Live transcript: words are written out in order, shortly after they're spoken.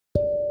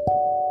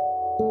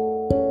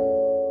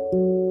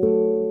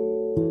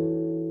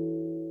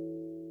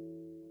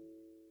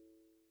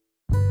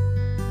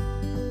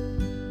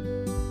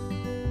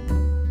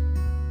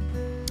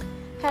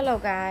Hello,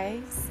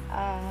 guys.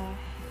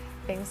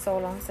 Been so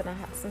long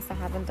since I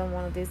haven't done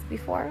one of these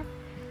before.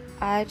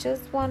 I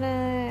just want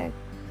to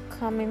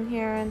come in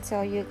here and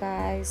tell you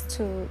guys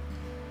to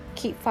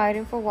keep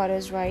fighting for what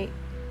is right.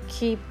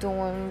 Keep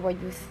doing what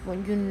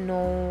you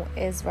know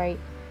is right.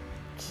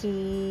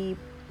 Keep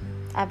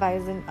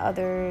advising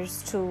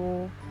others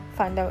to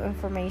find out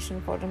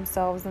information for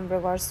themselves in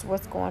regards to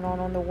what's going on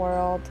in the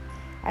world.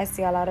 I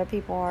see a lot of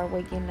people are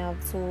waking up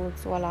to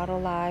a lot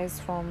of lies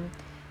from,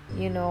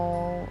 you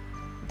know,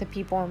 the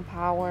people in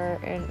power,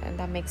 and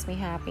that makes me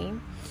happy.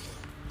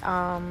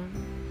 Um,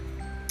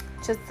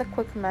 just a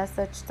quick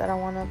message that I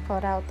want to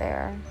put out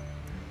there.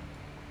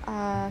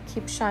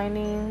 Keep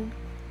shining.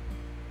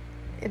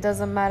 It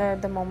doesn't matter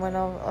the moment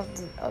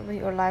of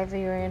your life that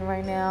you're in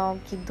right now.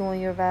 Keep doing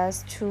your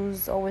best.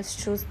 Always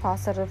choose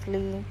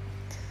positively.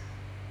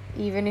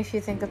 Even if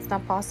you think it's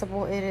not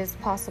possible, it is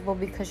possible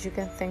because you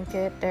can think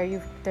it.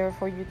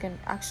 Therefore, you can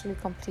actually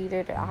complete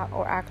it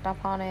or act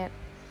upon it.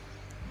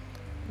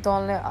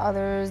 Don't let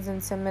others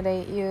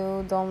intimidate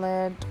you. Don't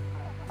let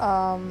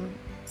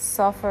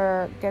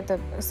suffering get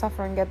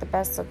the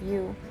best of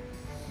you.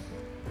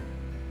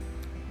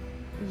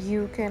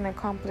 You can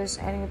accomplish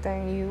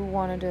anything you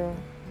want to do.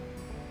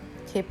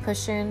 Keep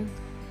pushing,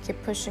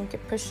 keep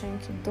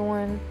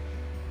doing,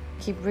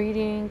 keep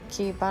reading,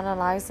 keep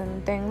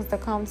analyzing things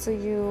that come to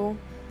you.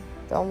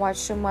 Don't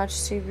watch too much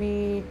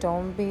TV.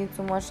 Don't be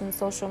too much in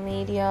social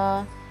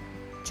media.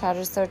 Try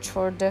to search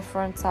for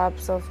different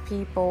types of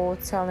people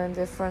telling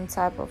different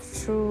type of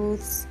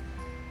truths.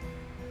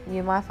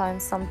 You might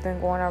find something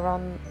going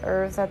around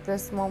earth at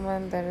this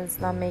moment that is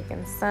not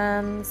making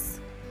sense.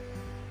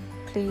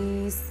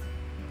 Please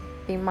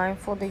be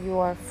mindful that you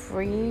are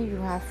free. You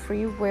have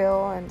free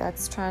will, and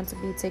that's trying to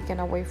be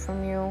taken away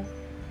from you.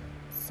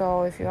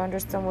 So if you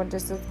understand where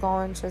this is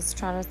going, just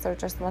trying to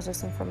search as much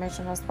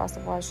information as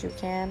possible as you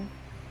can.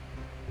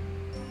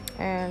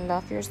 And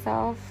love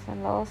yourself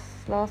and love.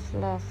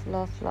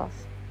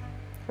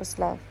 Just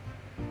love.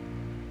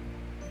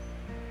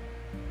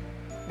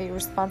 Be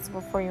responsible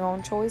for your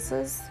own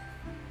choices.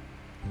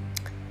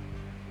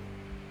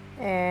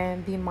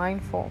 And be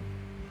mindful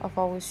of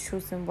always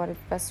choosing what is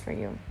best for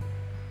you.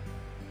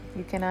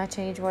 You cannot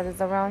change what is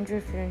around you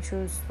if you don't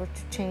choose to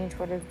change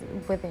what is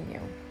within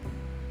you.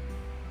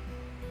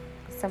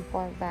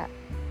 Simple as that.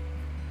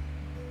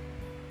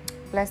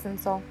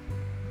 Blessings all.